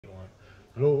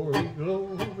Glory,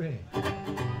 glory,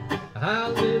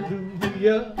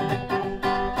 hallelujah.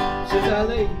 Since I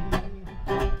laid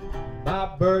my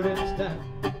burdens down.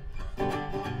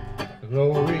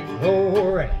 Glory,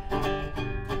 glory,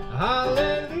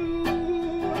 hallelujah.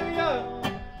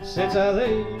 Since I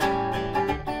laid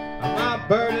my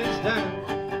burdens down,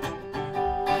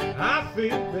 I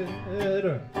feel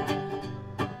better,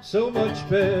 so much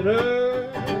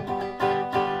better.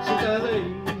 Since I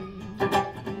laid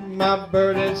my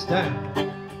burdens down,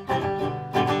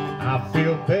 I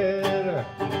feel better,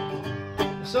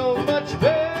 so much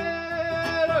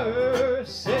better.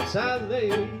 Since I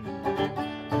laid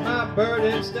my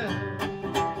burdens down.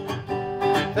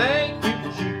 Thank you,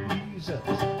 Jesus.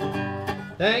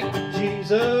 Thank you,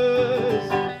 Jesus.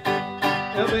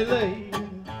 Help me lay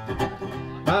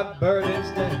my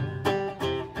burdens down.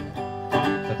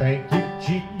 Thank you,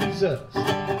 Jesus.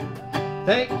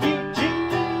 Thank you,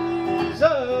 Jesus.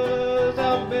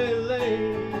 Help me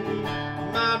lay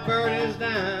my burdens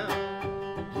down.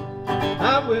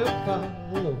 I will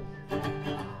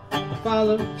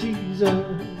follow Jesus.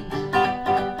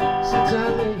 Since I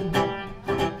laid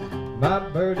my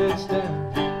burdens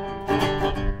down,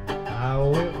 I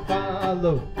will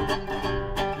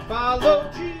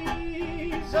follow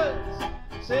Jesus.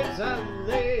 Since I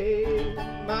laid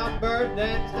my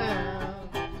burdens down,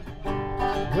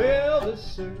 will the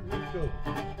circle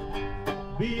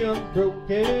be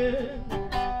unbroken?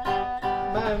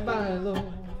 By and by, Lord,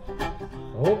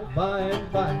 oh, by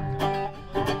and by,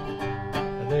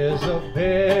 there's a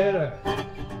better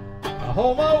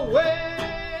home awaiting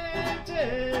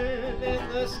in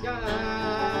the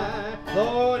sky,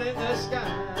 Lord, in the sky.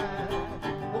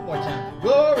 One more time.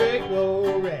 Glory,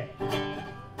 glory,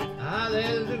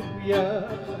 hallelujah.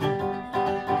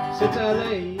 Since I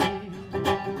laid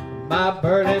my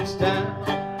burdens down.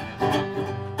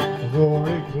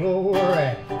 Glory,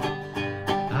 glory,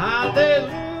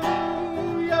 hallelujah.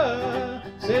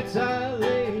 Since I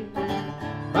laid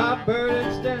my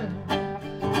burdens down.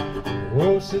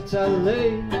 Oh, since I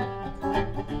laid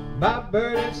my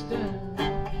burdens down,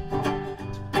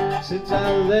 since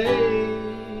I laid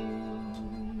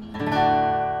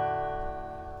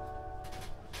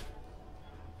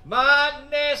my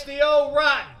nasty old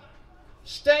rotten,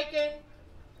 stinking,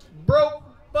 broke,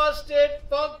 busted,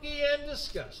 funky, and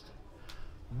disgusting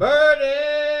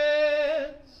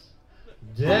burdens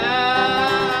down.